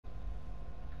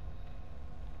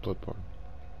Bloodborne.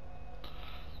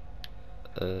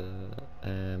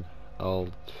 And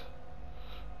Alds,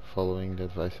 following the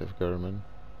advice of Garman,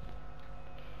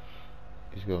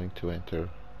 is going to enter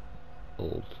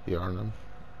Old Yarnam.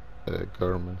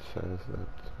 Garman says that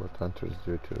what hunters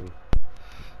do to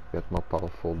get more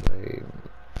powerful, they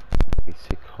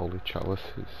seek Holy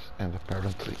Chalices, and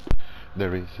apparently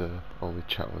there is a Holy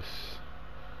Chalice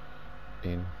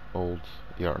in Old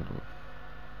Yarnam.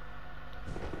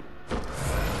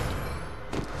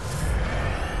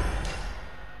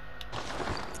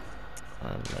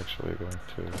 I'm actually going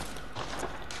to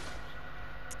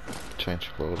change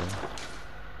clothing.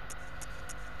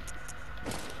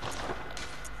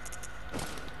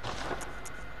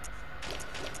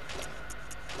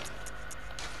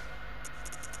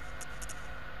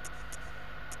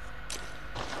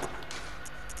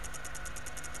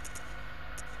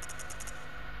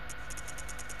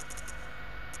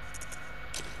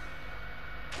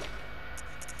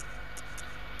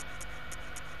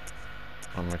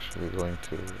 I'm actually going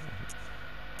to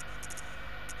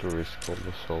risk all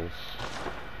the souls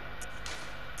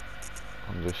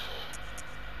on this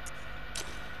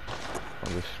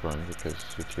run, because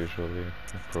it usually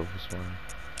improves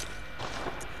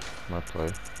my play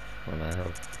when I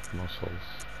have more souls.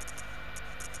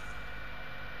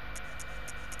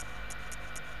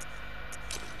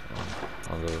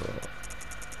 On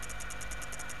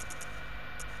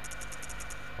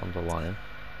the line.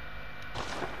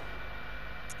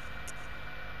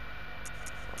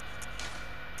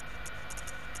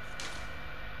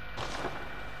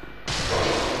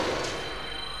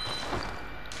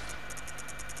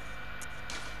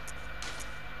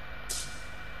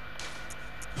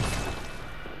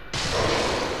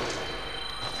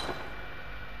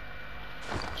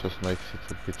 Just makes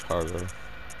it a bit harder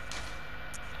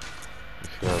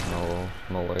if you have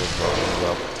no way of leveling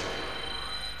up.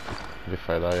 And if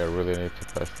I die, I really need to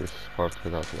pass this part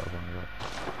without leveling up.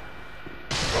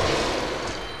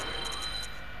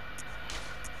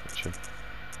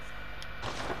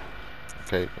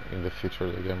 Okay, in the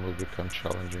future the game will become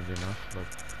challenging enough, but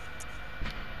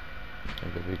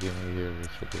in the beginning here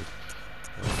it's a bit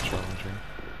challenging.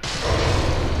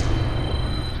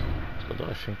 But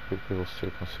I think people will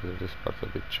still consider this part a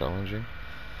bit challenging.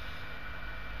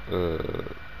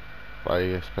 I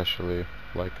especially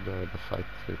like the fight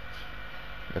with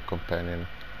the companion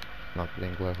not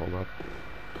being leveled up.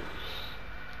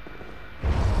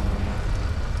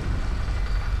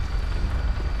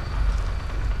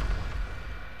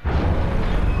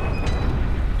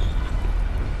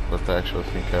 But I actually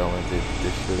think I only did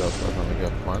this without leveling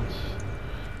up once.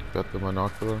 Got the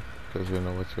monocular, because we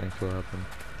know what's going to happen.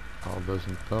 Al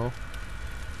doesn't know.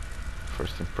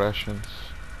 First impressions.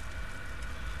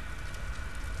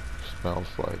 Smells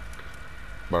like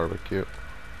barbecue.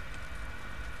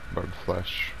 Burnt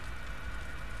flesh.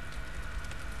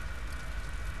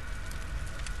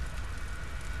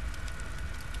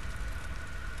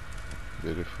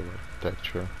 Beautiful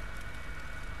architecture.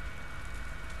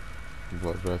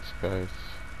 Blood red skies.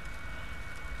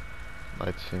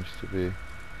 Night seems to be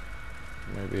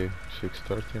maybe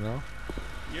 6:30 now.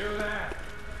 You there!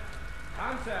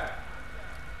 Hunter!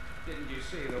 Didn't you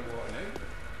see the warning?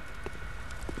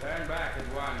 Turn back at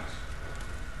once.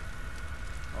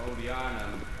 Old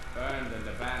Yarnam, burned and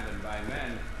abandoned by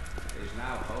men, is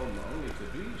now home only to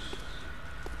beasts.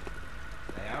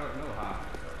 They are of no harm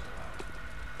to those about.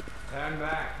 Turn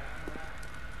back,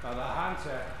 or the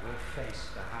hunter will face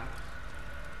the hunt.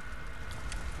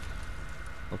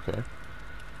 Okay.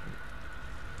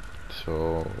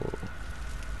 So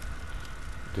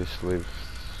this leaves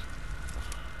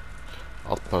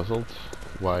all puzzled.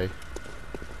 Why?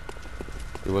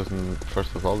 He wasn't,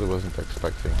 first of all, he wasn't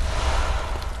expecting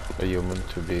a human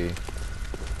to be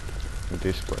in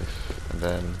this place, and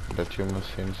then that human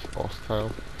seems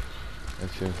hostile, and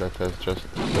seems that has just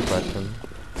the button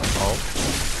off.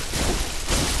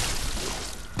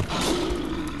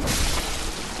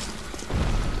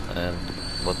 And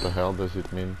what the hell does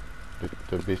it mean?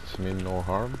 The beasts mean no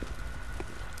harm?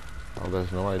 Well,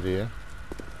 there's no idea.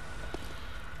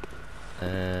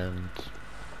 And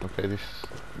okay, this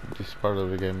part of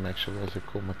the game actually has a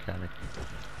cool mechanic.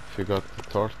 If you got the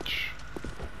torch,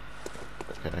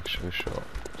 I can actually show.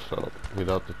 So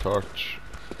without the torch,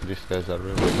 these guys are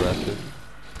really aggressive.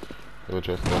 They will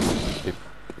just keep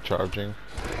charging.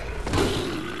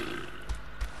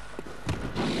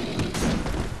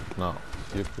 Now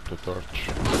you put the torch.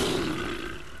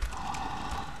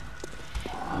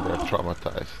 They're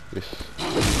traumatized.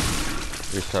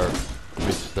 These are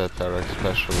bits that are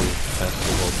especially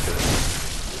sensible to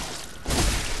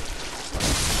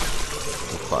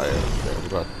fire. They've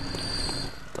got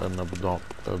an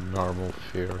abnormal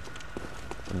fear,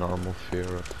 a normal fear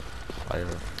of fire.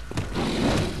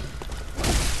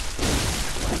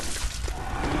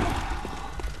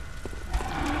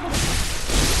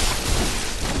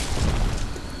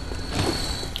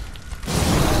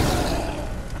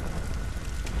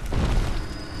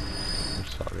 I'm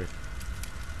sorry.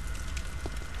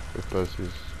 It was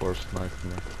his worst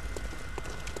nightmare.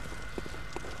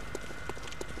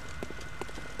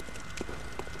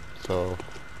 So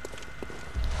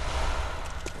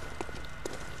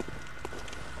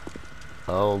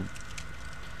Ald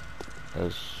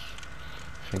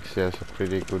thinks he has a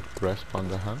pretty good grasp on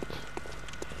the hunt.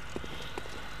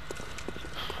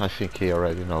 I think he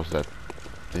already knows that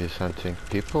he's hunting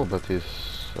people, but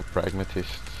he's a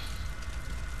pragmatist.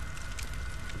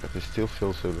 But he still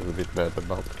feels a little bit bad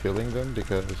about killing them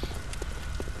because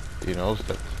he knows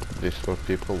that these were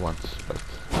people once, but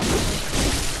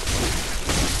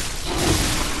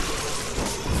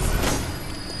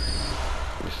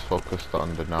he's focused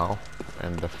on the now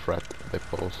and the threat they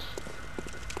pose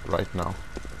right now.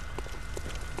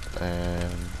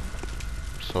 And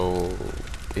so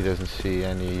he doesn't see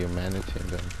any humanity in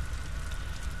them.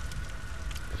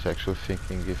 He's actually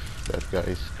thinking if that guy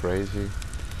is crazy,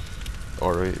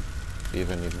 or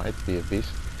even he might be a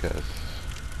beast, because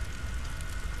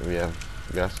we have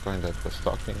Gascoigne that was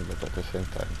talking, but at the same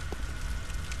time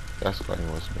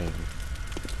Gascoigne was being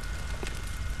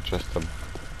just a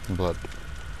blood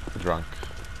drunk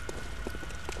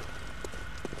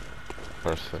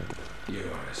person. You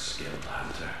are a skilled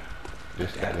hunter.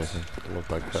 This guy doesn't look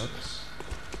like that.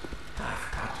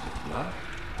 Half-cut with blood,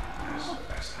 as the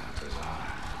best hunters are.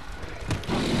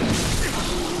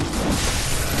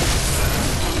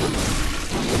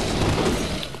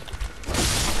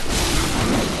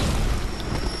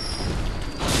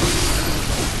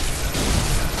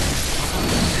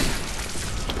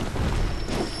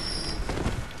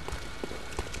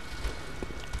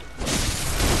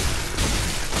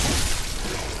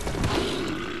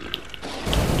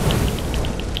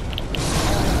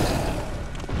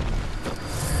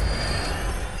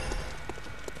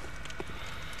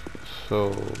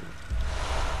 So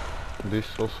this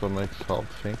also makes Ald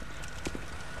think.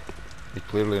 He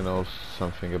clearly knows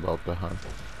something about the hunt.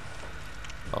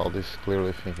 Ald is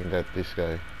clearly thinking that this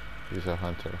guy is a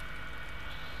hunter,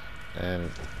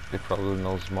 and he probably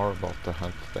knows more about the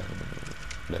hunt than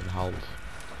Ald.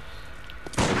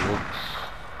 He looks,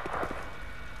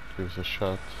 gives a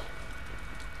shot.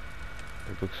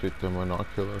 He looks with the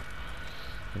monocular,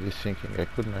 and he's thinking, I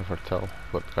could never tell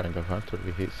what kind of hunter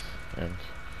he is, and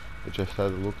he just had a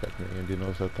look at me, and he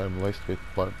knows that I'm laced with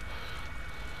blood.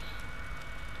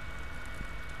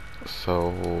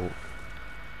 So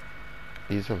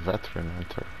he's a veteran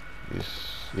hunter.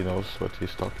 He knows what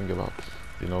he's talking about.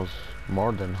 He knows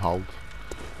more than Ald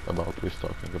about what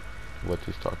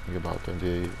he's talking about, and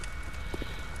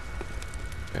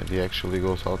he actually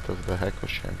goes out of the echo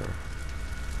chamber.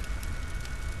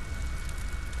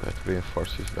 That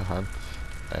reinforces the hunt,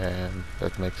 and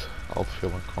that makes Ald feel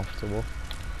uncomfortable.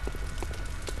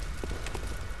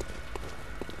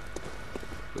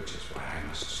 Which is why I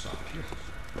must stop you.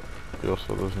 He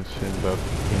also doesn't seem that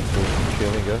into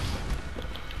killing us.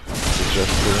 He's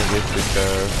just doing it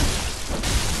because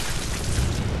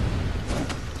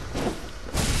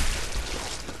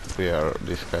we are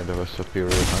this kind of a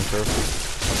superior hunter.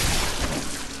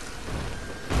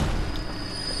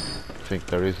 I think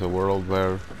there is a world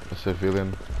where a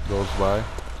civilian goes by,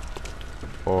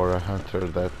 or a hunter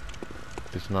that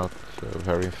is not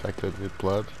very infected with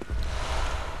blood.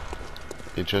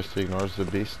 He just ignores the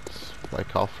beasts,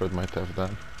 like Alfred might have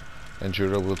done, and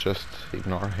Jura will just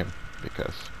ignore him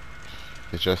because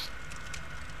he's just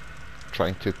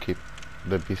trying to keep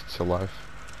the beasts alive,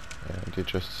 and he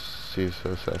just sees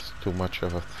us as too much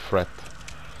of a threat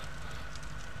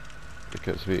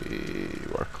because we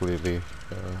were clearly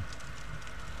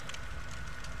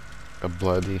a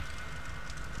bloody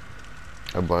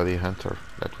hunter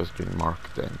that was being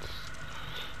marked, and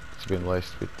it's been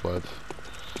laced with blood.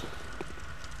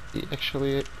 He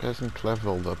actually hasn't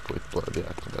leveled up with blood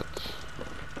yet, but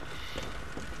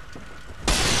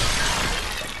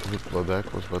with blood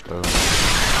echoes, but it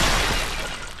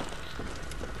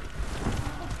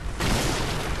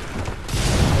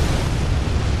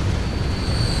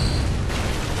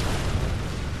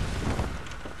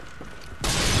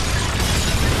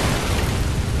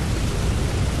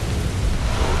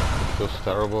feels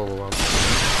terrible about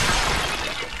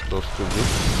those two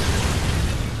beasts.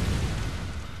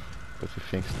 But he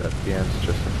thinks that the ends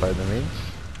justify the means.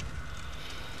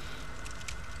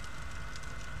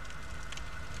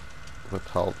 But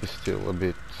Hal is still a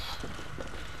bit...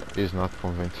 He's not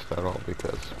convinced at all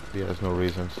because he has no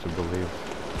reasons to believe.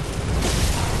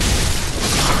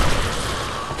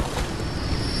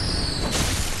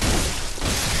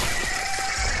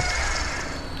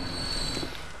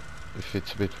 If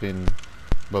it's between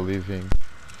believing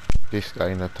this guy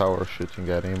in a tower shooting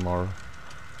at him or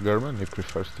Gurman, he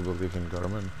prefers to believe in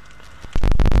Gurman.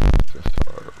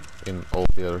 Or in all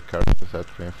the other characters that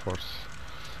reinforce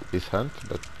his hunt,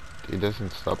 but he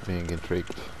doesn't stop being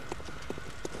intrigued.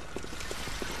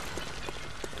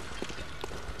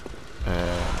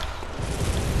 And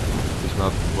he's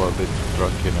not a bit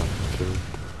drunk enough to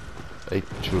hate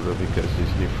Chura because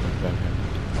he's different than him.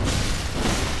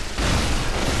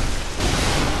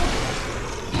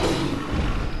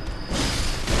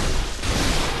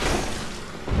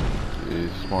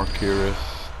 He's more curious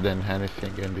than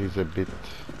anything, and he's a bit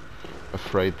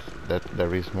afraid that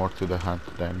there is more to the hunt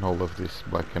than all of this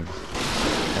black and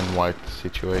white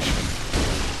situation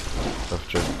of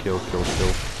just kill, kill,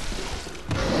 kill.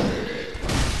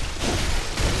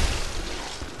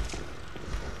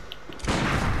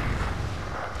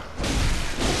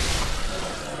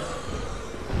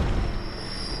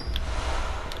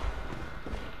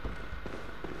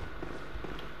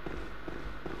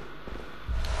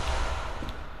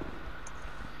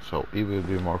 So he will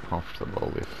be more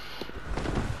comfortable if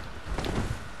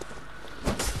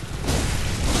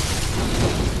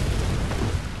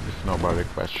nobody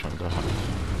questioned the hunt.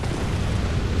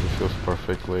 He feels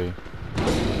perfectly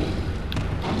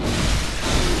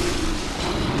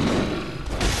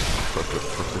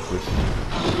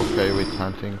okay with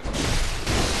hunting.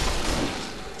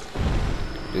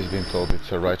 He's been told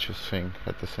it's a righteous thing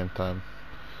at the same time.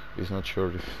 He's not sure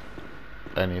if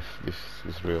this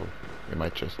is real. He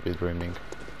might just be dreaming.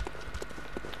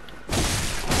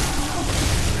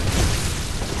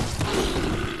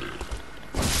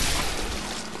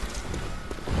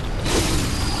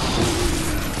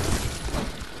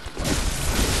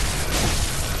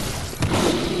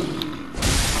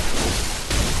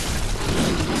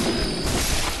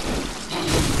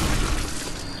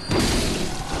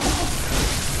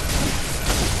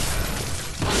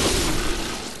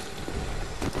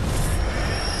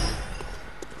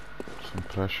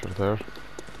 Pressure there.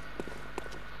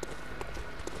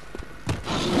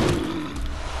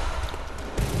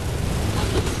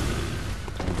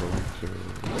 I'm going to make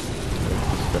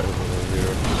this guy over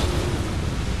here.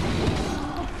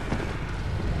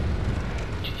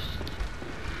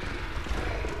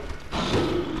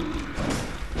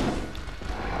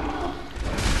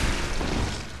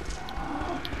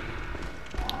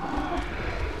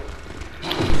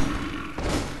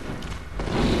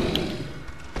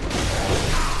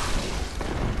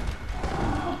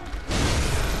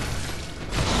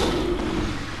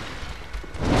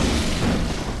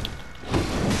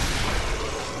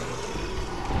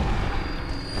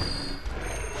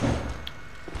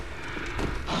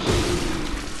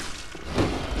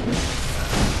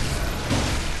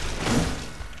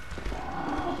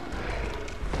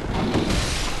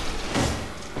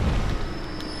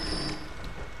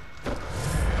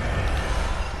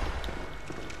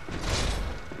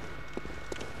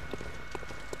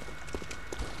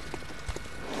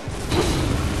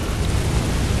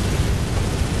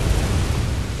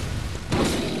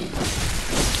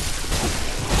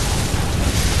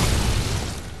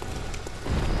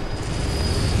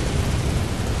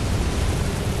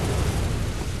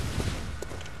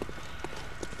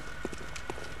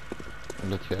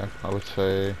 But yeah, I would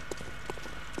say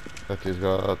that he's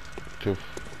got two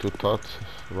thoughts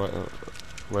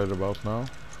right about now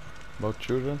about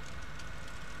children.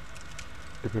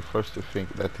 He prefers to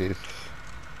think that he's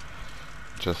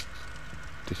just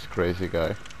this crazy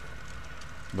guy,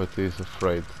 but he's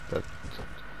afraid that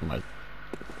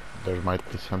there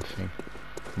might be something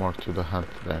more to the hunt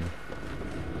than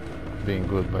being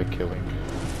good by killing.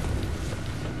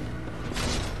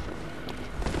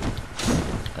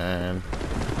 And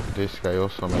this guy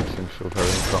also makes him feel very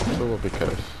uncomfortable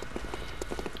because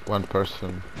one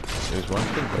person is one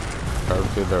thing, but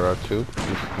apparently there are two.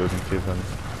 This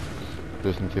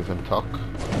doesn't even talk,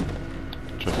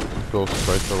 just goes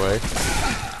straight away.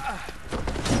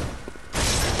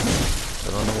 I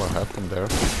don't know what happened there.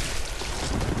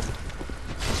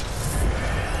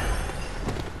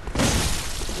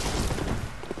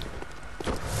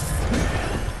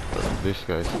 But this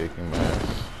guy's kicking my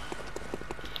ass.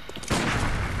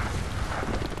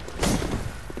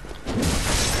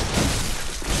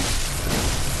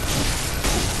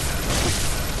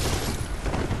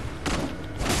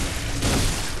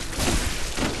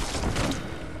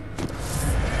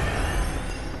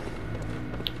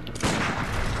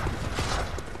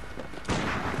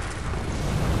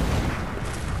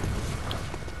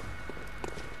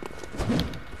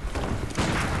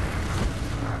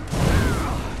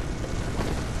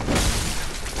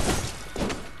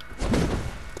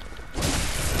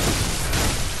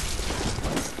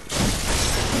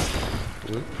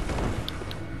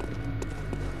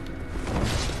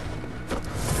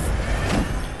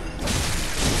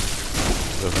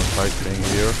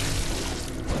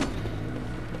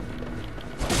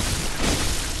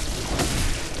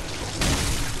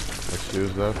 Let's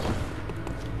use that.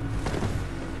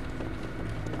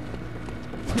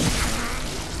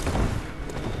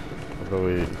 Although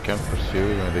we can pursue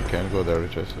it and they can go there,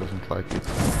 it just doesn't like it.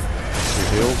 He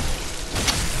healed.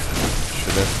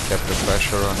 Should have kept the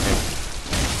pressure on him.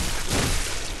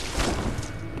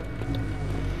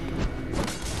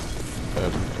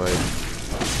 Hasn't played.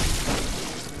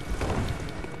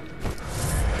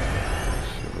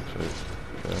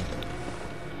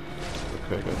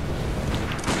 Okay, good.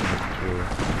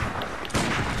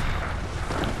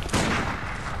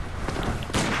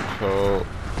 So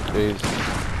he's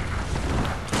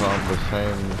from the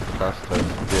same cast as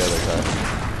the other guy.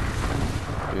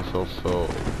 He's also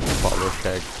powder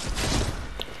keg.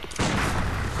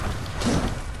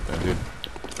 And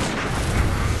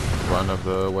one of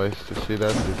the ways to see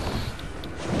that is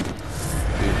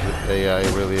AI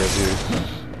really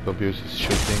abuses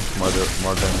shooting more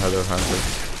than other hunters.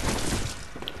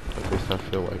 At least I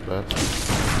feel like that.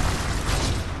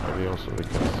 Maybe also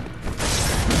because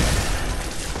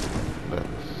that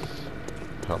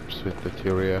helps with the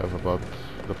theory I have about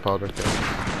the powder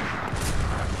kegs.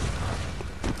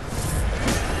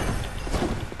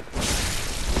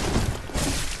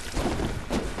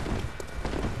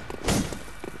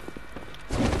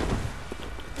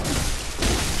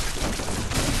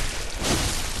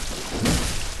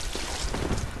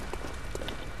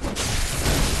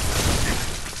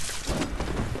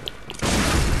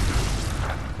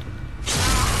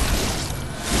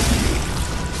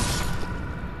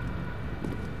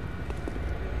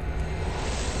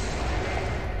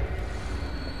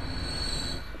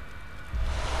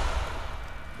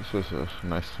 This was a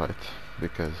nice fight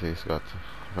because he's got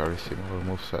a very similar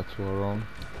moveset to our own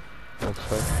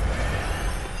moveset.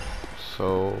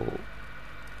 So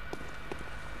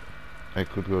I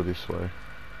could go this way,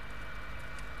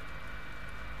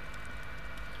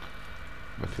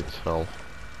 but it's hell.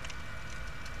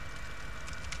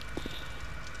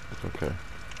 But okay,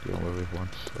 you only live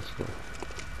once, let's go.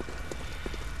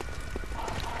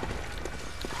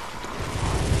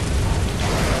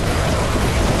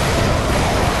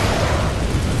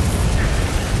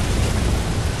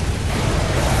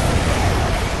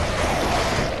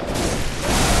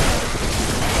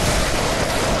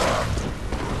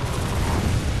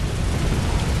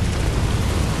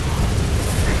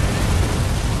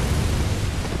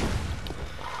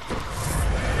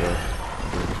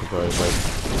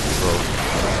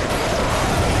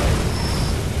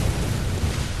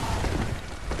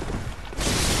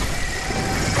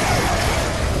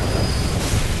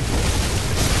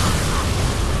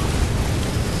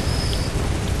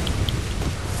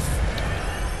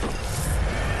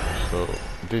 So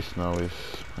this now is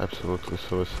absolutely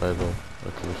suicidal,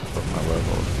 at least from my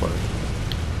level of play.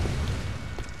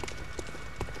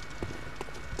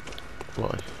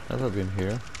 Boy, have I been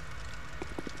here?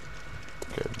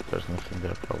 Okay, there's nothing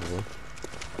there probably.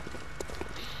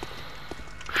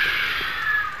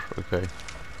 Okay.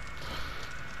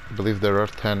 I believe there are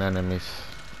 10 enemies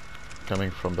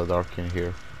coming from the dark in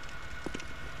here.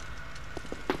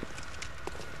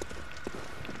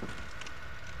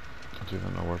 Don't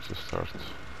even know where to start.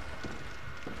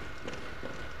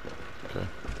 Okay,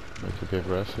 need to be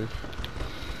aggressive.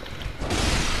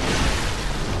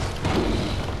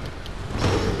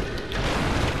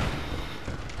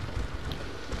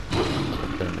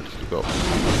 10 minutes to go.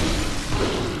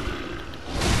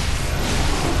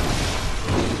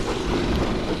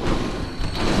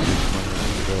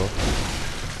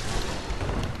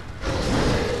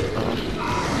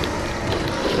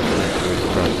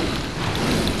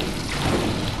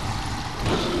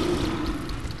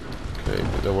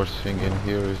 The worst thing in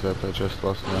here is that I just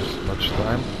lost much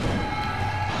time.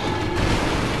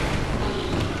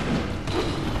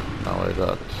 Now I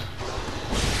got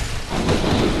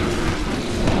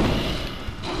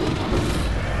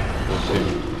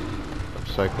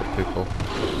 14 psycho people,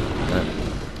 and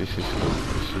this is the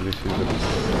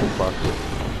whole party.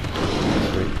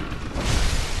 We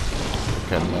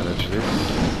can manage this.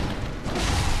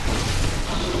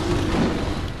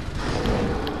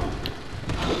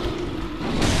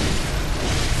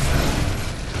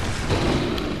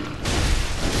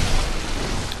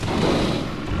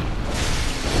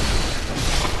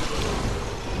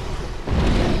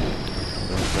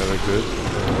 Good,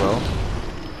 very well.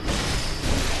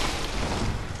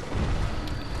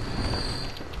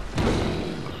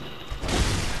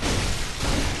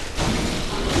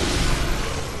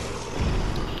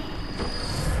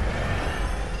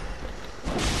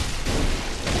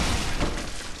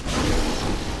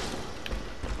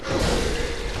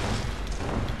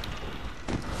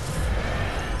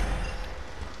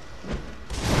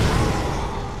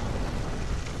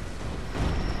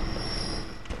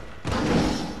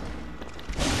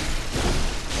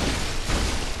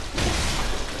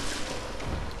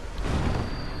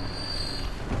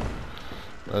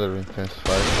 Another intense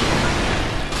fight.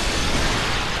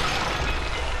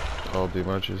 Old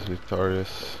emerges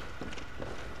victorious.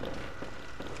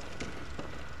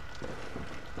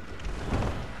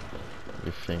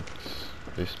 He thinks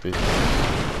these pieces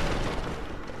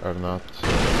are not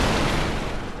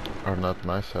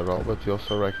nice at all, but you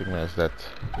also recognize that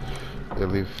they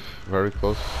live very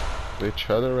close to each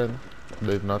other and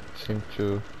they do not seem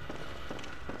to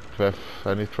have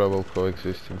any trouble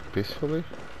coexisting peacefully,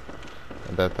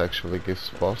 and that actually gives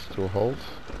pause to Hold.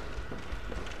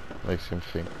 Makes him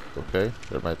think, okay,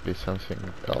 there might be something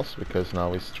else, because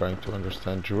now he's trying to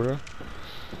understand Jura.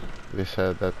 They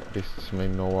said that beasts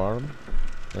mean no harm,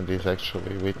 and he's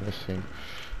actually witnessing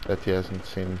that he hasn't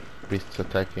seen beasts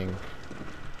attacking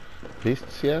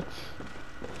beasts yet.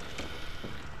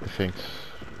 He thinks,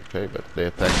 okay, but they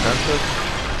attack hunters,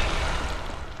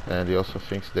 and he also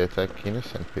thinks they attack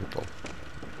innocent people.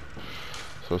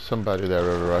 So somebody there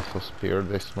with a rifle spear,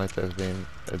 this might have been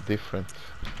a different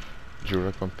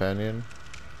Jura companion,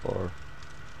 or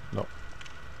no,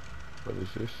 what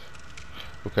is this?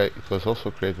 Okay, it was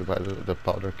also created by the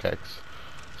powder kegs,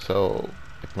 so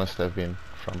it must have been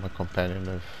from a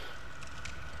companion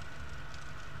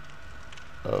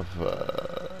of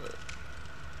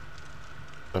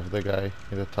the guy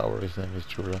in the tower. His name is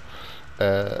Jura,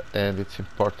 and it's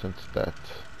important that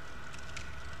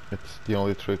it's the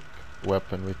only trick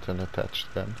weapon with an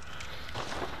attached gun,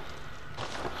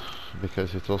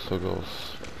 because it also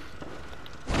goes.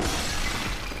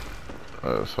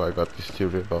 So I got this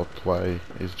theory about why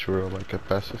is Jura like a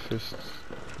pacifist.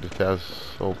 It has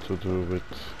all to do with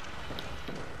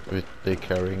they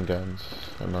carrying guns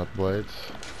and not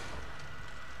blades.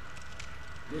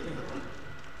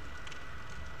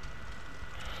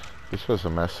 This was a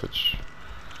message.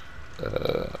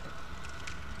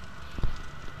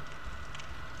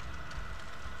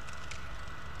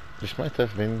 This might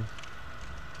have been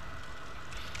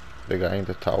the guy in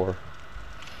the tower,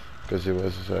 because he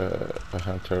was a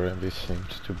hunter and he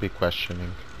seemed to be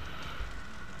questioning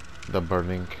the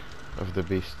burning of the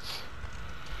beasts.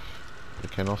 You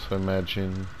can also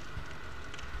imagine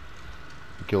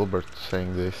Gilbert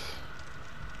saying this,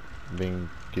 being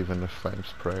given a flame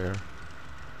sprayer,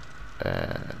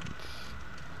 and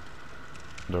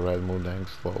the red moon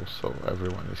hangs low, so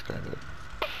everyone is kind of,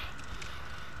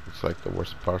 it's like the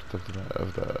worst part of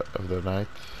the night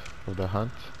of the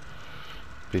hunt.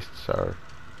 Beasts are,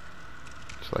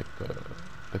 it's like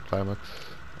the climax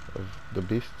of the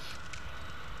beasts,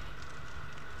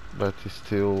 but he's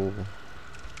still,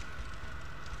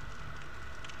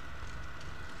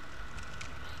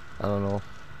 I don't know,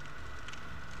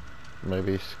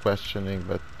 maybe he's questioning,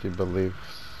 but he believes,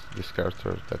 this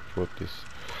character that wrote this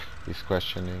is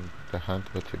questioning the hunt,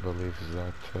 but he believes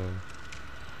that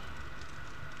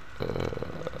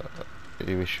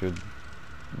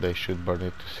they should burn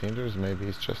it to cinders. Maybe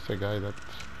it's just a guy that's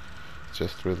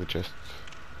just really just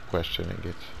questioning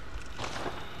it,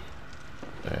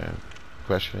 and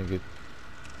questioning it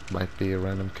might be a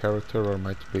random character, or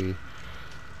might be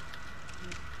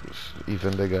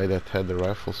even the guy that had the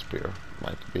rifle spear,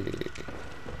 might be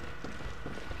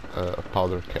a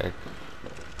powder keg.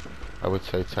 I would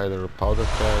say it's either a powder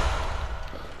keg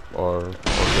or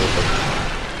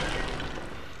Gilbert.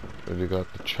 We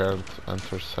got the charred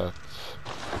hunter sets.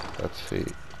 Let's see,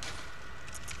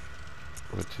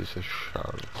 what is a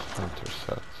shard hunter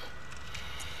set?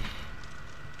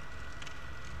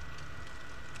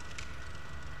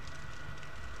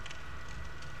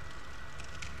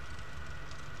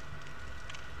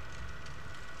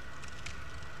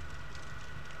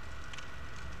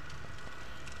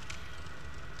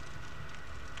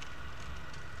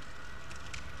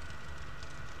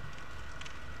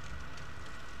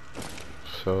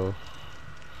 So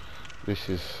this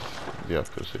is the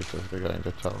opposite of the guy in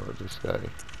the tower.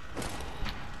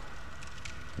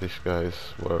 These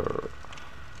guys were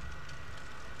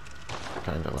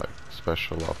kind of like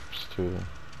special ops to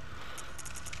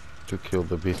kill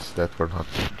the beasts that were not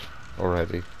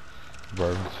already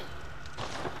burned.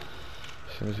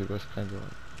 Seems he was kind of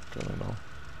like, I don't know,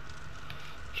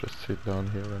 just sit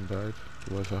down here and died.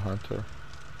 He was a hunter.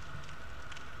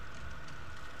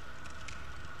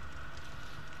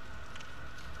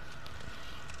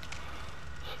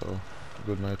 So,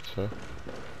 good night, sir.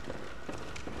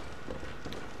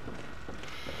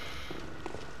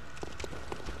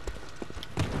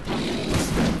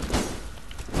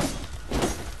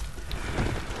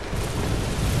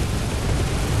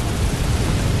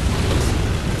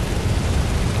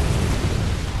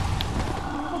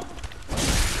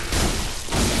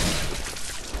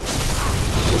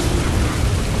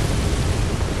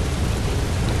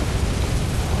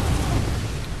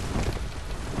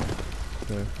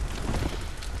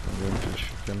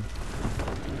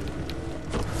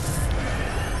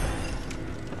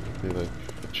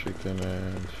 chicken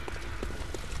and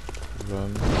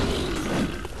run.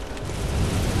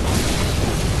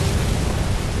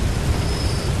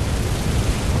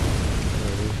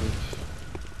 Where is it?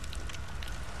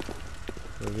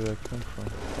 Where did I come from?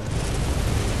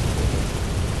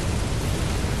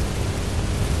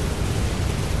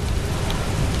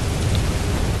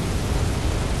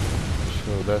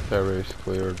 So that area is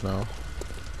cleared now.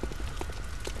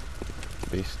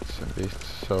 Beasts and beasts.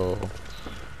 So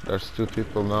there's 2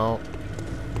 people now,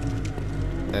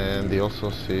 and he also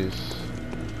sees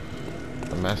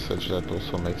a message that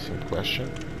also makes him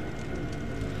question,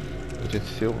 but it's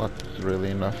still not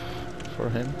really enough for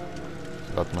him.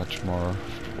 Got much more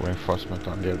reinforcement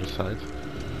on the other side.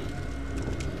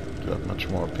 Got much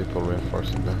more people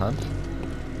reinforcing the hunt,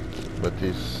 but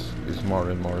he's more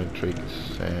and more intrigued,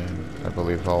 and I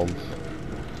believe Alds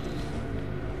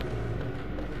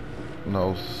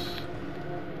knows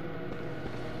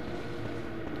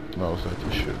that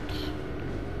he should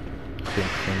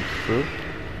think things through.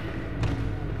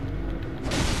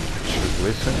 Should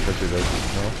listen, but he doesn't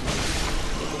know.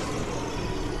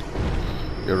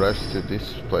 He arrives to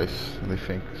this place and he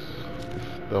thinks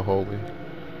if the Holy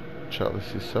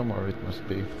Chalice is somewhere, it must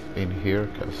be in here,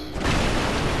 because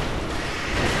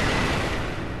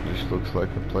this looks like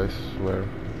a place where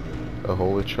a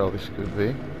Holy Chalice could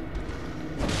be.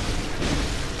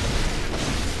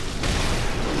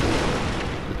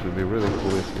 It would be really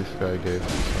cool if this guy gave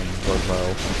some blood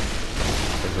vials,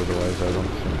 because otherwise I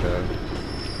don't think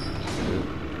the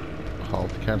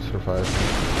Halt can survive a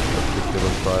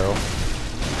particular trial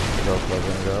without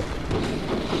leveling up.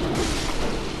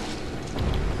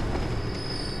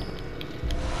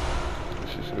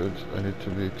 This is good. I need to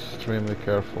be extremely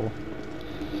careful.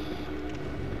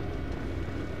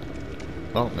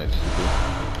 No, it needs to be.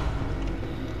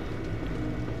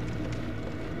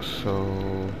 So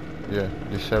yeah,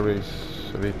 this area is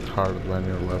a bit hard when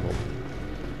you're leveled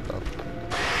up. So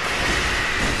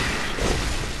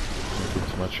I think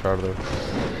it's much harder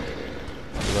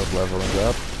without leveling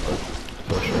up, but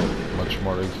for sure much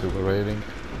more exhilarating.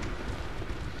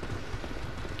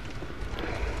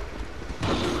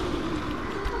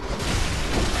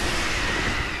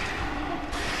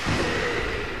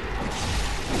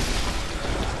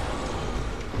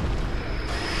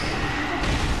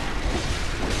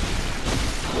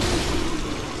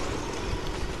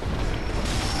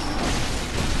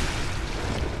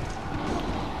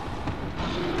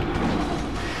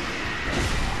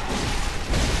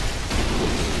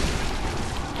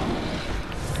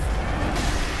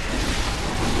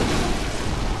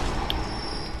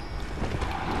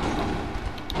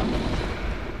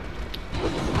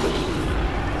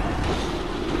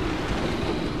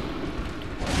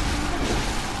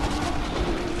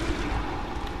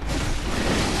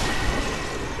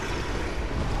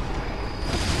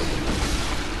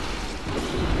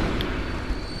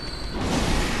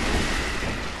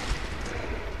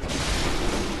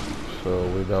 So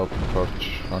without a torch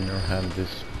on your hand,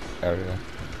 this area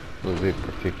will be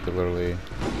particularly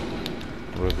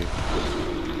really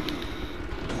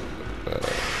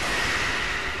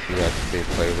you have to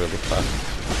play really fast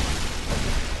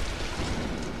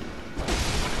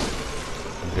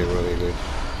and be really good.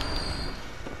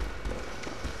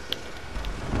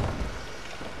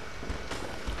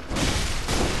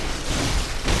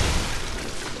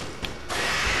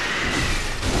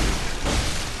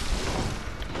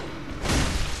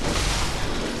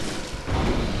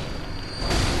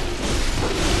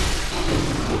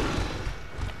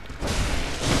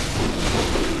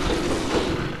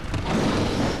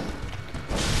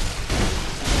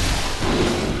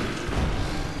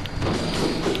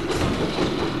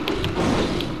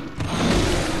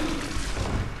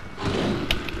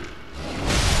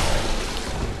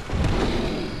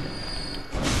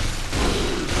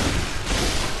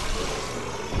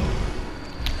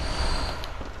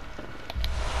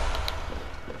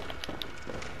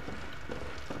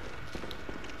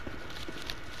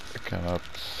 Cannot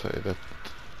say that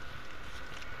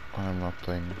I'm not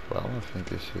playing well. I think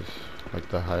this is like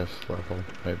the highest level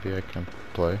maybe I can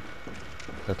play,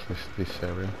 at least this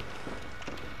area.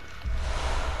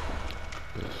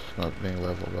 Just not being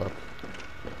leveled up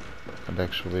and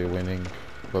actually winning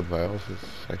blood vials is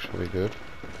actually good.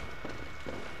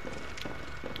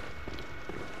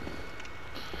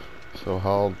 So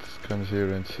Alds comes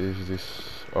here and sees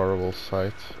this horrible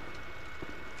sight.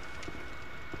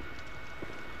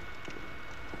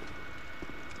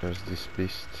 There's this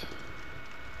beast.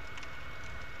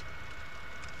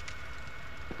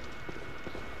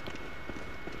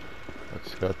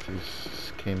 That's got his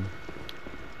skin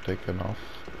taken off.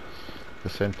 At the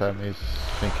same time he's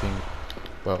thinking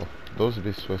well, those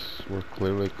beasts were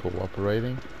clearly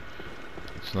cooperating.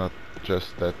 It's not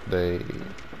just that they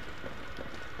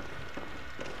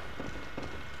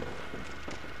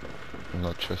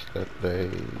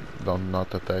don't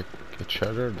not attack each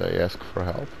other, they ask for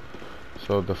help.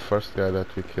 So the first guy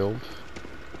that we killed,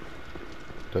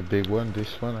 the big one,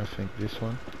 this one, I think this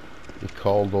one, he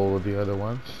called all of the other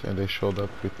ones and they showed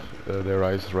up with their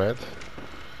eyes red,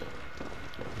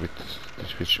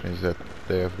 which means that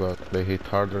they hit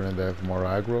harder and they have more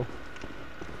aggro.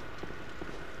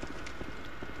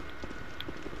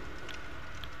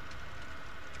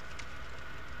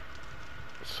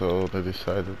 So they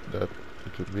decided that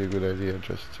it would be a good idea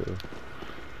just to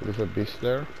leave a beast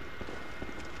there.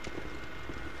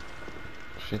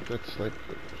 I think that's like,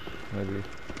 maybe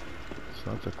it's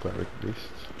not a cleric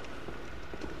beast.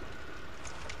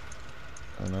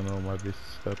 I don't know my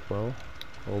beasts that well.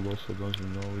 Old also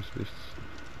doesn't know his beasts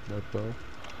that well.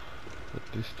 But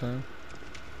this time...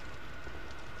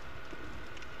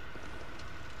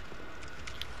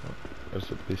 oh,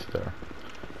 there's a beast there.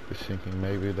 He's thinking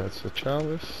maybe that's a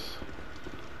chalice.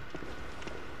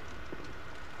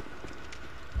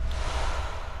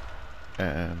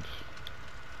 And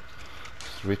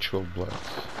it's ritual blood.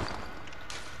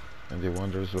 And he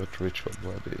wonders what ritual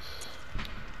blood is.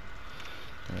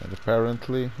 And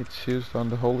apparently it's used on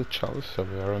the Holy Chalice, so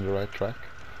we are on the right track.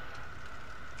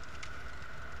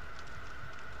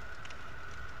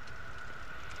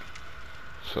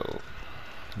 So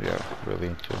we are really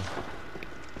into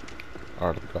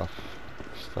art goth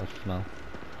stuff now.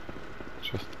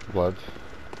 Just blood.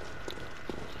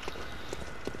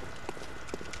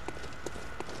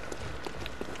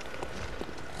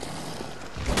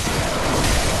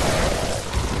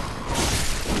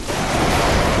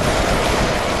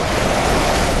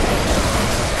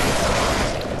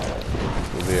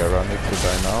 Ironic to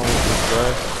die now with this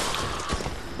guy.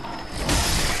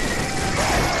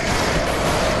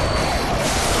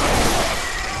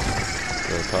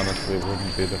 So it honestly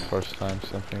wouldn't be the first time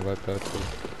something like that would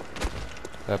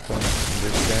happen in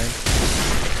this game.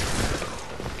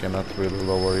 You cannot really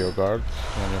lower your guard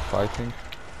when you're fighting.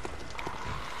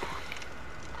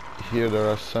 Here there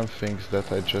are some things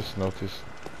that I just noticed.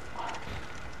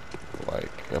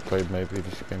 Like I played maybe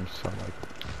this game some like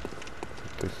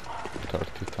at least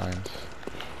 30 times.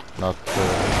 Not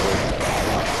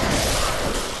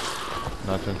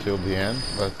until the end,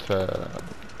 but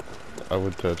I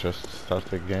would just start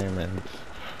the game and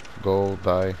go,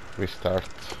 die, restart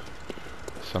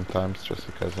sometimes just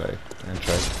because I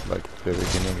enjoyed like the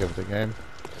beginning of the game.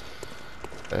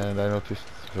 And I noticed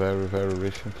very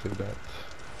recently that,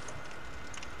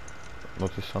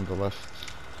 noticed on the last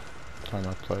time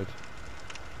I played,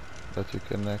 that you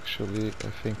can actually,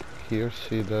 I think here,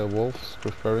 see the wolves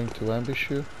preferring to ambush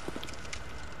you.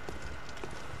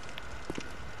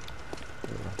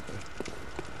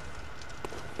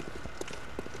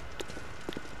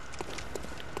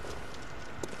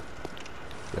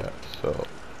 Yeah, so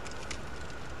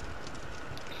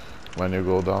when you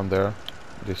go down there,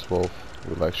 this wolf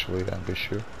will actually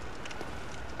ambush you.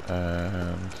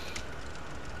 And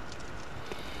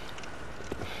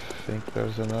I think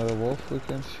there's another wolf we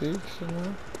can see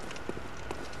somewhere.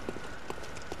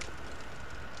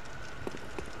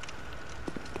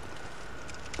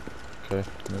 Okay,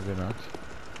 maybe not.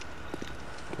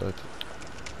 But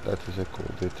that is a cool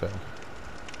detail.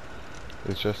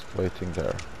 It's just waiting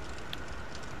there.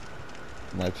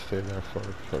 Might stay there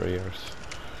for years.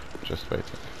 Just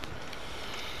waiting.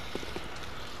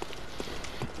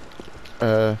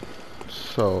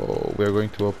 So we're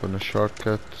going to open a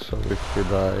shortcut, so if we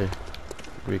die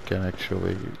we can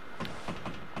actually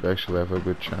have a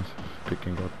good chance of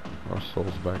picking up our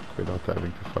souls back without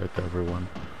having to fight everyone.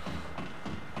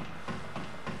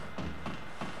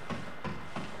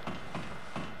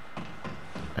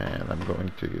 And I'm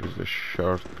going to use the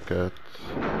shortcut,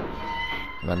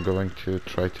 and I'm going to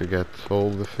try to get all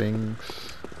the things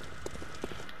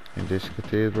in this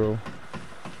cathedral.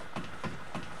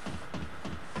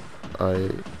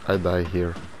 I die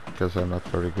here because I'm not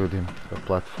very good in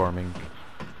platforming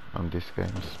on these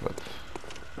games, but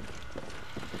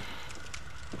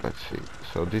let's see.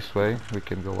 So this way we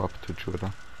can go up to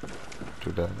Judah,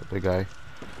 to the guy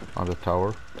on the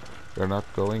tower. We're not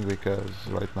going because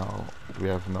right now we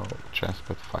have no chance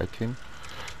but fight him,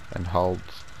 and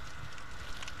Alds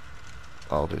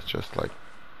is just like,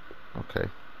 okay,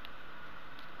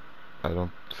 I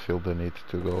don't feel the need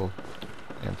to go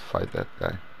and fight that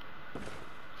guy.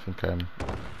 I think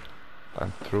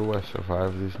I'm through. I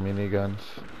survived these miniguns.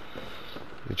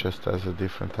 He just has a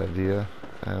different idea,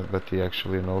 but he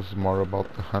actually knows more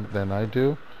about the hunt than I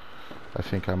do. I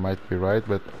think I might be right,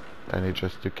 but I need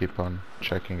just to keep on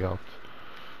checking out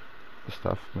the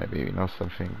stuff. Maybe you know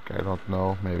something I don't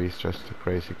know, maybe it's just a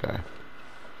crazy guy.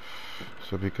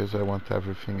 So because I want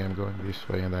everything, I'm going this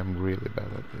way, and I'm really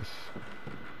bad at this.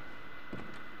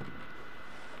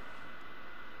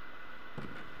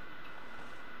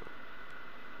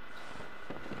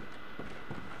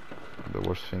 The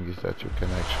worst thing is that you can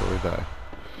actually die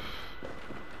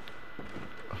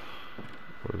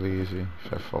really easy.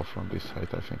 If I fall from this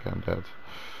height, I think I'm dead.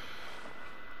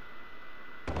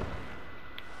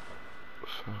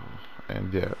 So,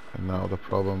 and yeah, and now the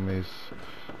problem is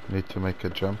I need to make a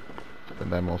jump,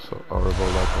 and I'm also horrible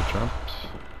at the jumps.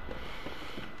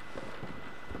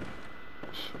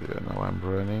 So yeah, now I'm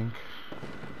running.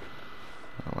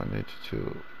 Now I need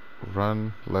to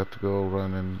run, let go,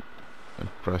 run, and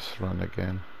press run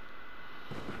again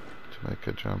to make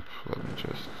a jump. Let me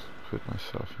just put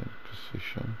myself in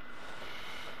position.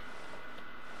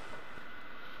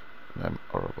 I'm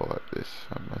horrible at this,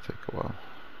 that might take a while.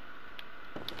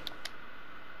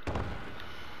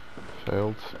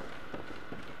 Failed.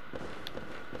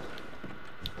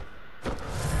 How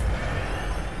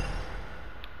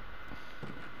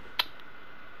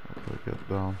do I get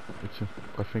down?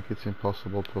 I think it's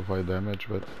impossible to avoid damage,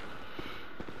 but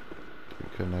you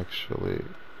can actually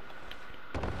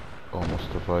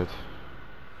almost avoid.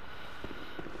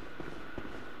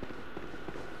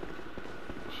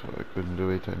 So I couldn't do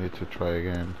it, I need to try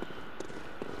again.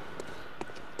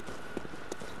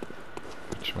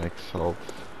 Which makes Alds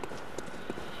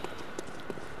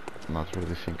not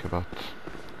really think about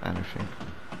anything.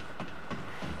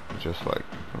 Just like,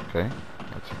 okay,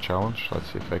 that's a challenge,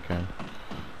 let's see if I can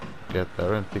get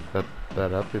there and pick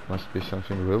that up. It must be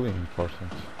something really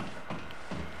important.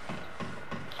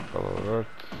 Spell alert,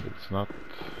 it's not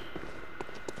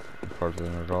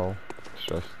important at all. It's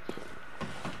just,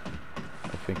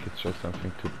 I think it's just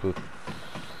something to put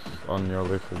on your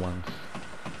little ones.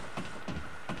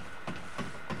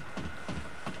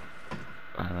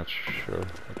 I'm not sure,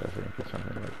 but I think it's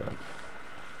something like that.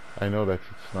 I know that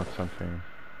it's not something,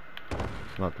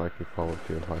 it's not like the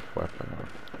quality of life weapon or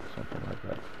something like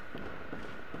that.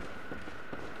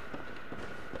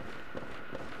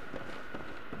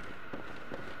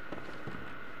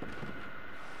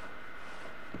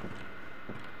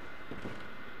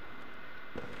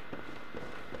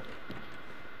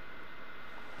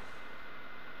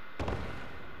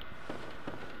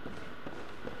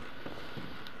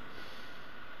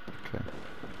 Okay,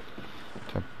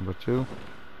 attempt number 2.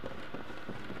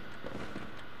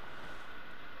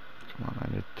 Come on, I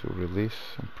need to release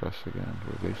and press again,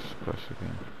 release, press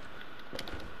again.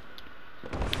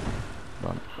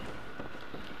 Done.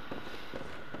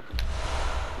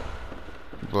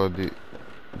 Bloody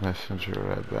messenger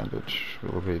red bandage.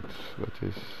 We'll read what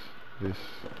is this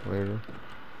later.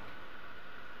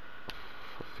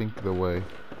 I think the way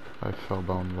I fell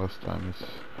down last time is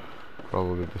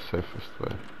probably the safest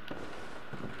way.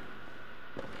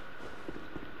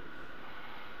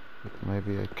 But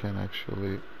maybe I can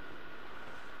actually...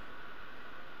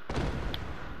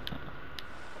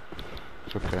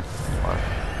 It's okay. Life.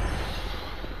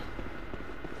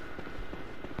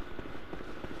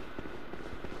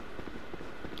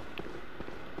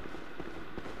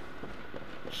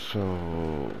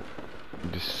 So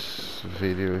this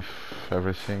video, if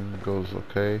everything goes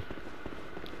okay,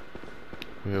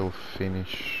 we'll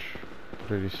finish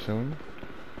pretty soon.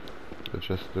 So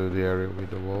just do the area with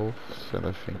the wolves, and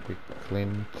I think we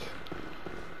cleaned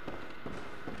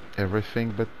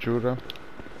everything but Jura.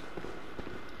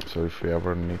 So if we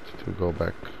ever need to go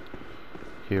back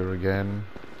here again,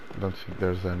 I don't think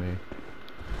there's any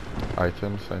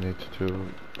items I need to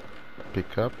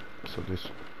pick up, so this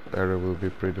area will be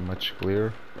pretty much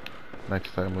clear.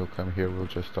 Next time we'll come here, we'll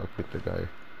just talk with the guy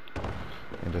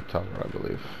in the tower, I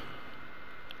believe.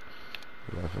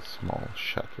 We'll have a small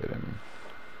chat with him.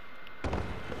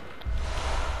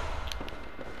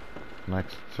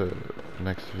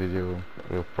 Next video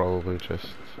will probably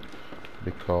just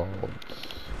be called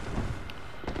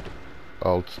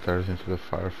Alds stares into the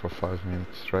fire for 5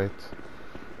 minutes straight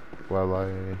while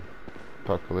I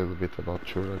talk a little bit about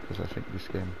Jura, because I think this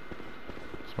game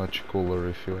is much cooler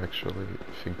if you actually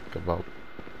think about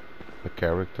the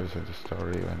characters and the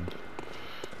story and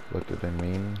what do they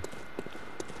mean.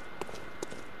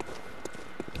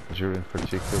 Jura in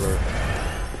particular,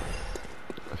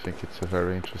 I think it's a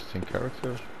very interesting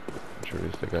character. Jura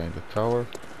is the guy in the tower.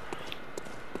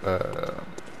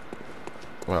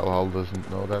 Well, Al doesn't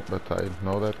know that, but I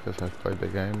know that because I've played the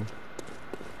game.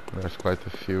 There's quite a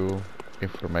few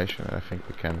information, and I think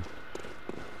we can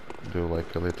do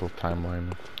like a little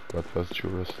timeline of what was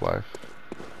Jura's life,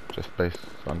 just based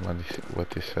on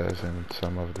what he says in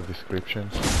some of the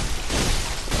descriptions.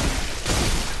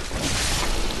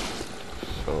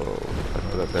 So I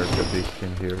know that there's a beast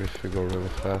in here if you go really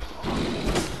fast.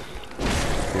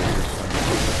 Gives you some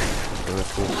really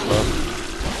cool stuff.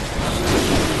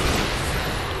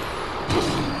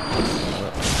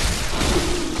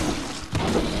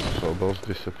 So those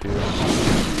disappear.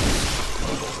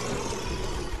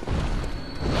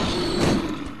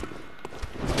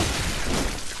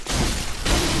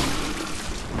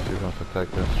 So you don't attack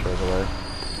them straight away.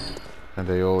 And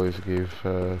they always give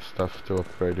stuff to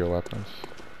upgrade your weapons.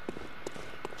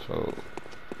 So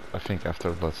I think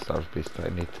after Bloodstarved Beast I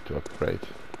need to upgrade.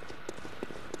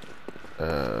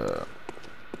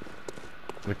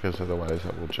 Because otherwise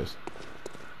I will just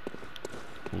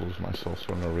lose my souls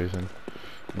for no reason.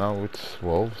 Now it's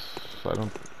wolves. I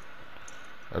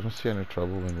don't see any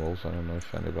trouble in wolves. I don't know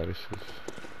if anybody sees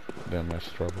them as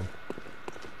trouble.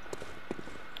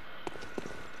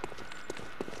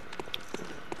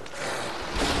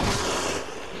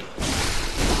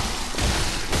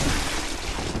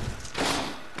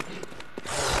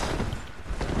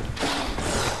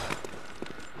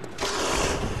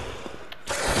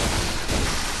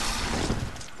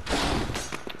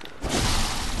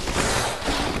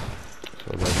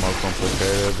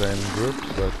 Complicated than groups,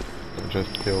 but I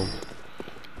just killed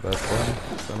that one.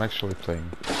 So I'm actually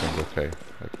playing okay.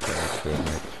 Like, I have to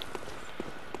admit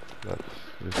that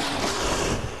this is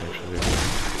actually a good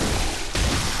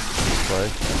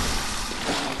fight.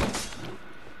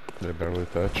 They barely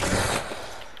touch me.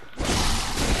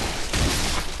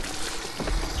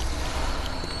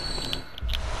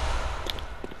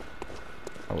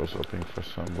 I was hoping for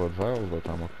some blood vials, but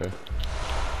I'm okay.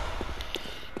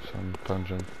 Some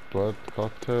pungent blood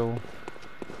cocktail.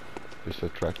 This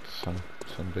attracts some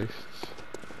beasts.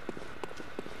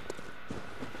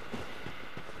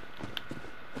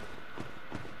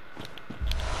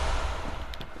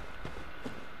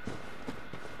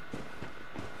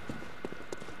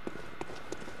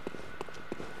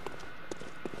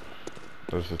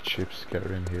 There's a cheap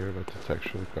scare in here, but it's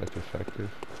actually quite effective.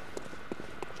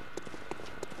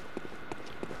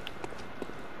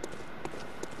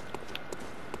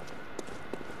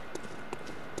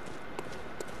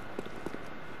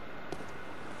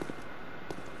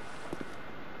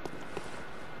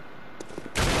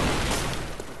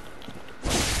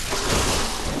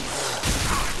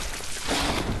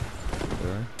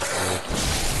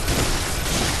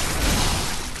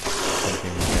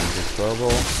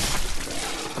 Trouble.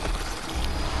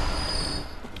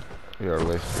 You are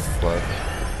wasting blood.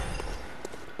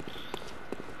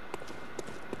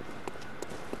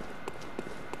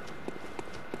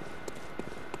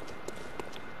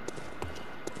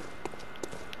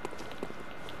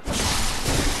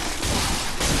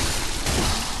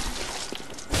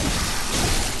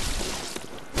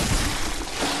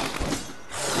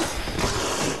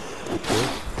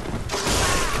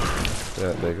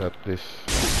 Yeah, they got this.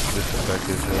 This attack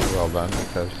is really well done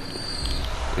because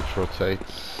it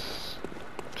rotates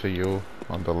to you.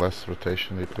 On the last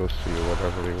rotation it goes to you,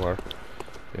 whatever you are.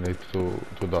 You need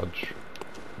to dodge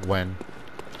when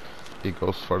it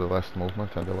goes for the last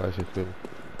movement, otherwise it will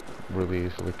really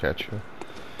easily catch you.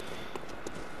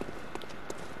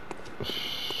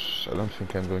 I don't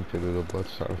think I'm going to do the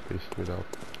Bloodstarved Beast without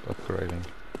upgrading.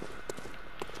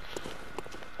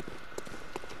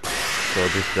 So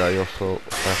this guy also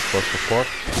asks for support.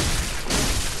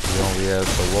 He only has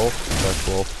a wolf. That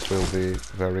wolf will be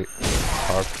very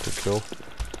hard to kill.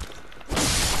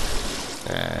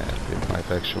 And it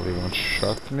might actually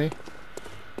one-shot me.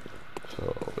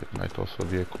 So it might also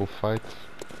be a cool fight.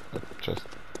 But just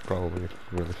probably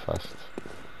really fast.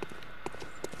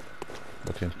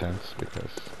 But intense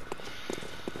because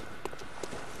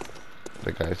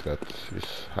the guy's got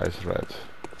his eyes red.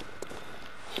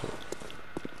 So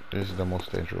this is the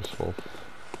most dangerous wolf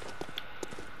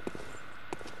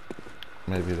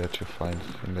maybe that you find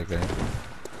in the game.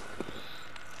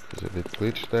 He's a bit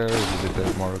glitched there, he's a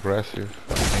bit more aggressive,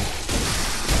 I think.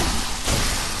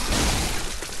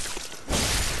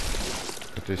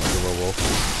 It is still a wolf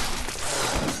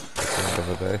at the end of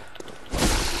the day.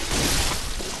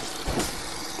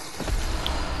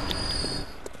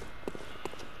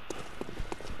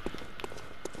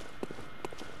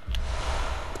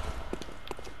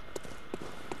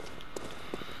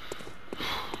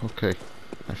 Okay,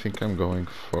 I think I'm going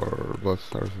for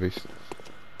Bloodstarved Beast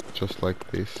just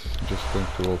like this. I'm just going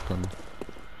to open.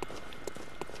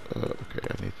 Okay,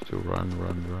 I need to run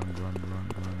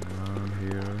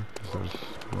here because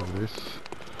there's all this.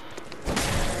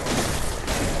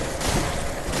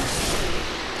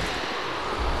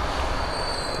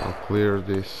 clear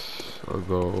this, I'll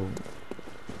go.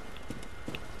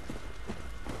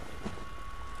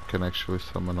 Can actually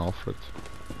summon Alfred,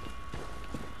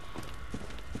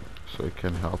 so he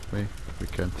can help me. We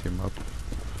can team up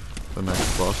the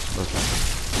next boss, but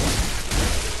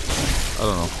I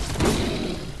don't know.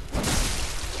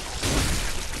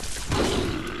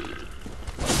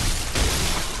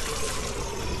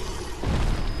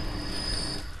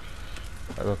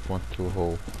 I don't want to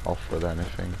hold Alfred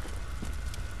anything.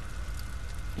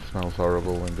 It smells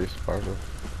horrible in this part of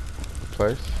the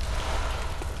place.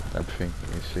 I'm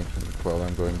thinking, well,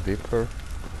 I'm going deeper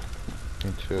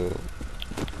into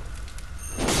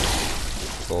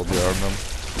Old Yarnam.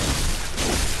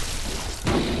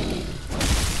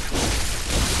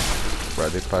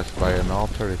 Already passed by an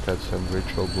altar. It had some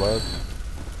ritual blood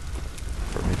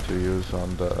for me to use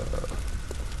on the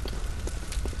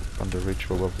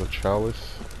ritual of the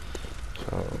chalice.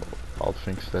 So Alds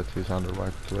thinks that he's on the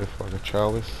right way for the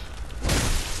chalice.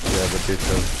 We have a bit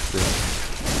of this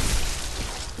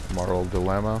moral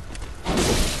dilemma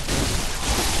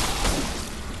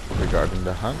regarding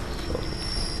the hunt, so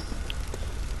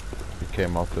he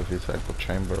came out of his echo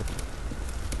chamber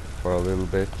for a little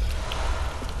bit,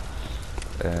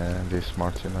 and he's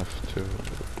smart enough to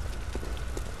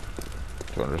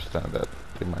understand that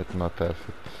he might not have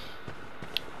it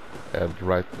had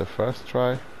right the first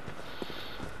try,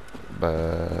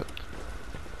 but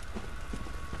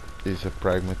he's a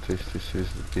pragmatist. He sees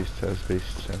the beasts as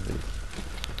beasts, and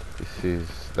he sees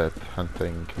that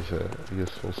hunting is a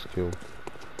useful skill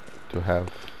to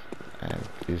have, and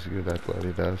he's good at what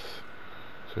he does,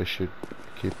 so he should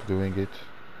keep doing it.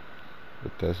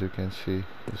 But as you can see,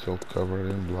 he's all covered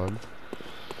in blood,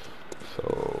 so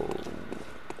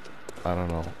I don't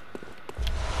know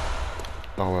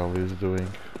how well he's doing.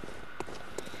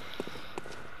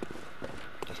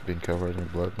 Just being covered in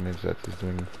blood means that he's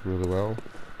doing really well.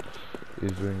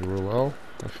 He's doing really well.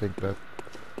 I think that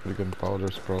the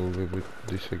gunpowders probably would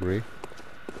disagree.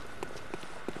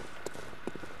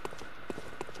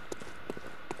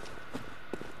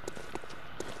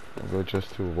 I'll go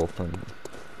just to open,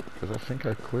 because I think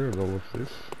I cleared all of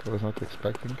this. I was not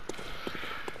expecting.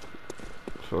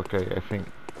 So okay, I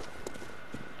think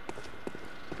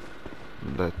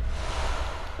that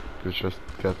we just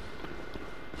get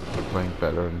playing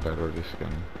better and better this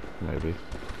game, maybe.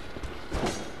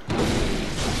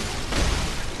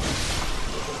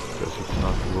 Because it's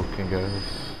not looking as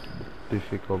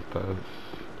difficult as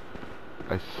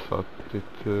I thought it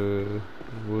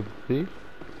would be.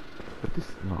 But this,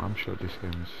 no, I'm sure this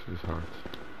game is hard.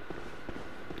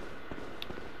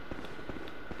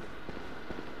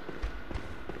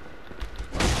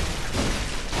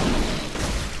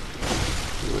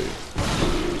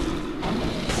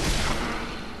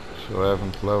 So I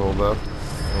haven't leveled up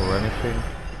or anything,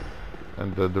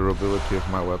 and the durability of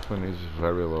my weapon is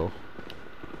very low,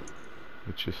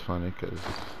 which is funny because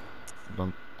I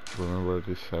don't remember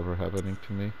this ever happening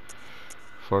to me.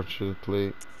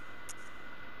 Fortunately,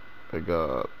 I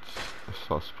got a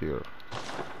saw spear.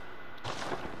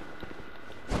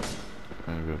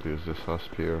 I'm going to use the saw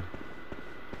spear,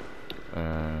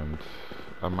 and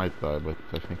I might die, but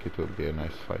I think it will be a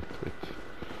nice fight with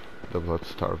the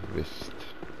blood-starved beast.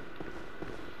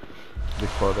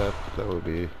 Before that, there will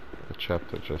be a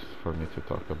chapter just for me to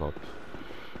talk about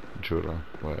Jura,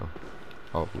 well,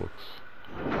 how it looks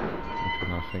into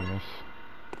nothingness.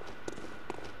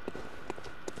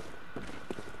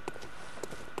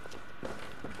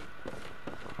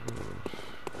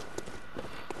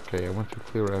 Okay, I want to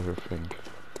clear everything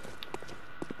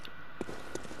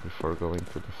before going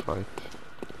to the fight.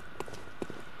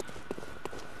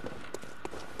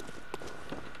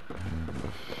 And I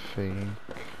think,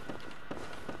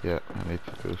 yeah, I need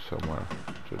to do somewhere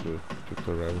to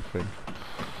clear everything.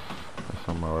 There's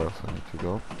somewhere else I need to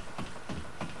go.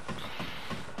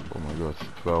 Oh my god,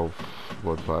 12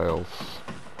 blood vials.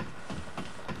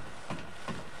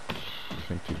 I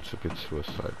think it's a bit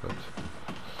suicide, but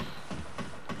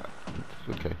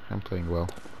it's okay, I'm playing well.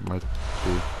 It might be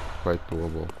quite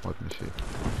doable. Let me see.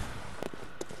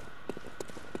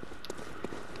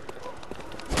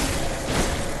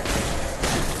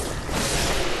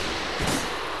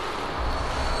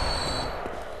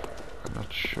 I'm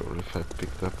not sure if I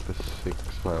picked up the 6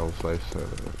 vials I said.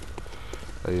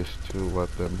 I used to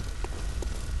let them.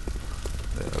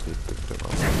 Yeah, I did pick them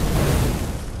up.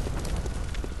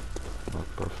 Not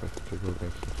perfect to go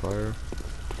against the fire.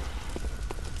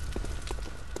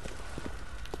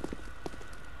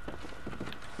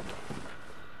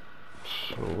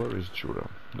 So where is Jura?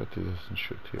 That he doesn't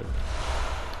shoot here.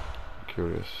 I'm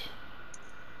curious.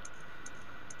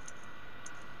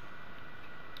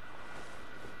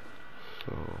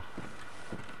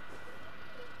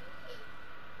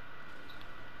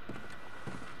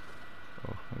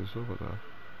 is over there?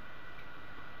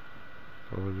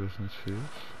 Probably doesn't see us.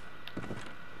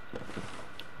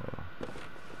 Oh.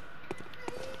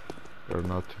 There are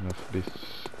not enough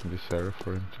beasts in this area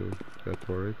for him to get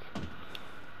worried.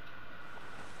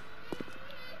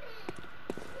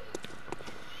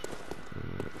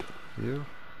 Here.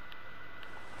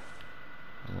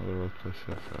 Another road place,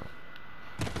 yes.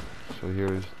 So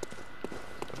here is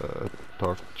a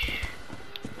torch.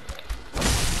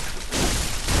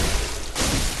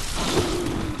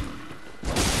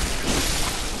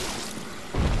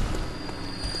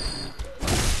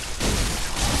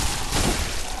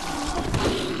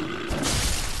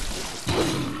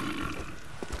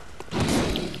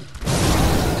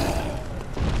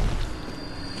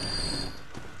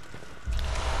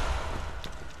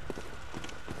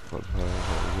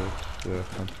 The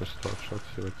hunter's torch, let's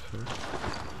see what it says.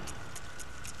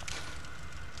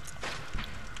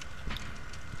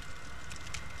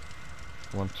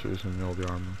 Want to use in Old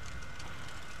Yarnam.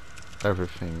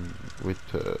 Everything with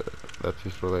that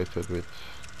is related with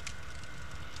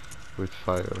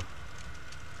fire.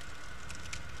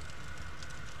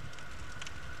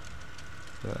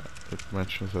 Yeah, it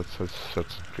mentions that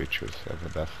certain creatures have a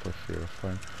deathly fear of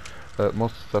fire.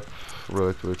 Most stuff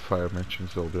related with fire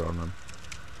mentions Old Yarnam.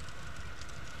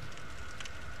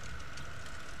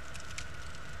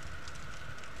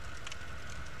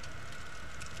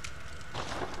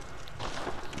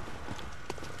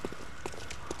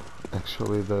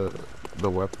 Actually, the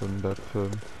weapon that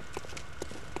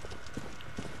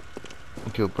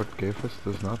Gilbert gave us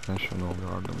does not mention Old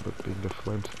Yarnam, but being the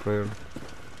flame sprayer.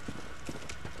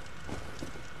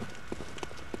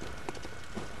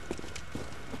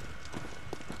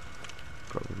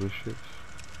 Probably should.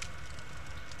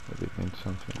 Maybe it means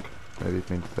something. Maybe it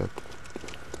means that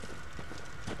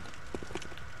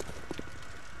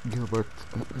Gilbert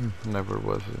never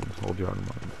was in Old Yarnam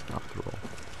after all.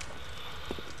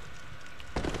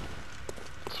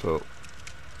 So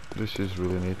this is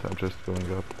really neat. I'm just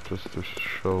going up just to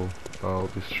show how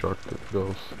this shortcut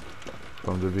goes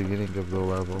from the beginning of the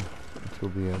level until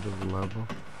the end of the level.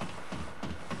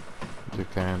 You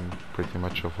can pretty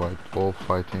much avoid all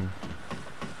fighting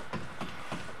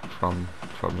from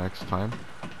next time.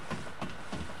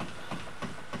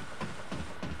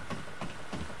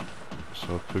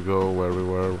 So to go where we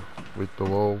were with the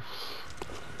wolves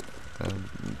and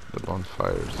the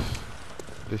bonfires,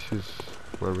 this is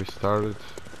where we started,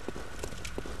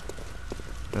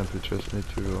 and we just need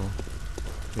to go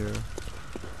here,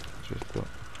 just go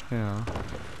here,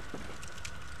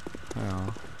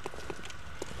 here,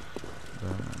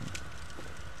 then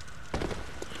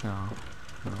here,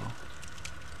 here,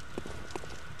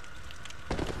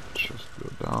 just go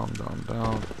down, down,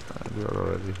 down, and we are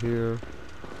already here.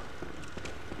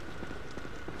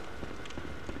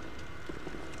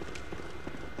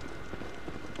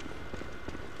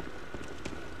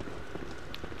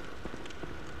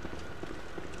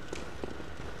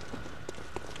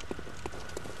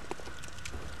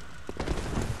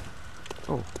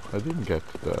 Oh, I didn't get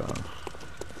the...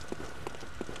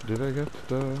 Did I get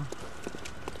the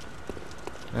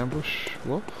ambush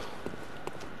wolf?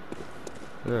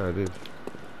 Yeah, I did.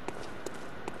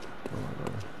 Oh my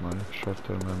god, my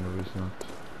short-term memory is not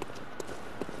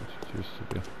what it used to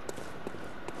be.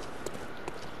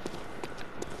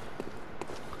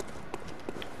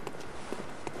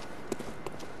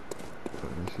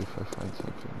 Let me see if I find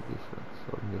something different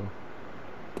for you.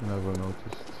 Never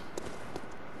noticed.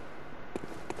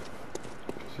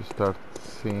 You start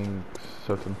seeing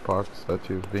certain parts that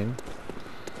you've been.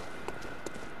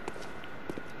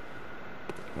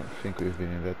 I don't think we've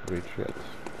been in that bridge yet.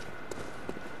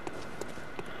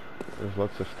 There's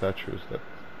lots of statues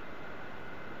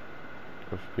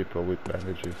of people with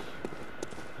bandages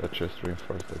that just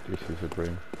reinforce that this is a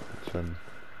dream. It's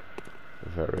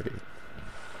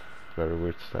very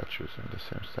weird statues, and the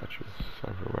same statues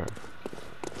everywhere.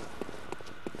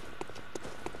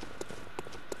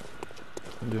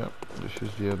 Yeah, this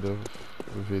is the end of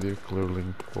the video, clearly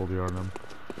Old Yarnam.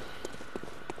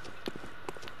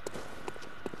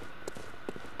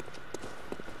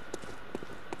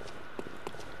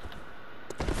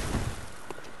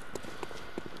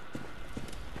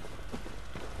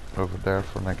 Over there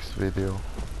for next video.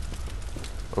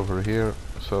 Over here,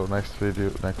 so next two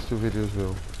videos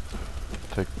will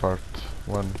take part.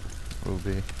 One will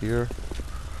be here.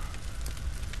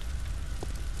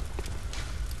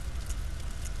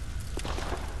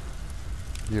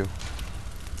 You.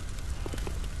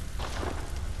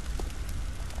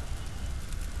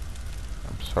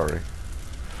 I'm sorry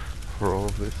for all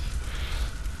of this.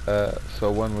 So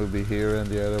one will be here and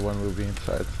the other one will be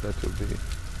inside. So that will be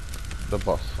the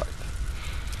boss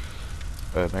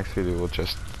fight. Next video we'll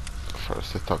just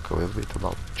first talk a little bit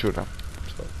about Jura.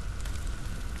 So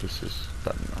this is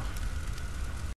done now.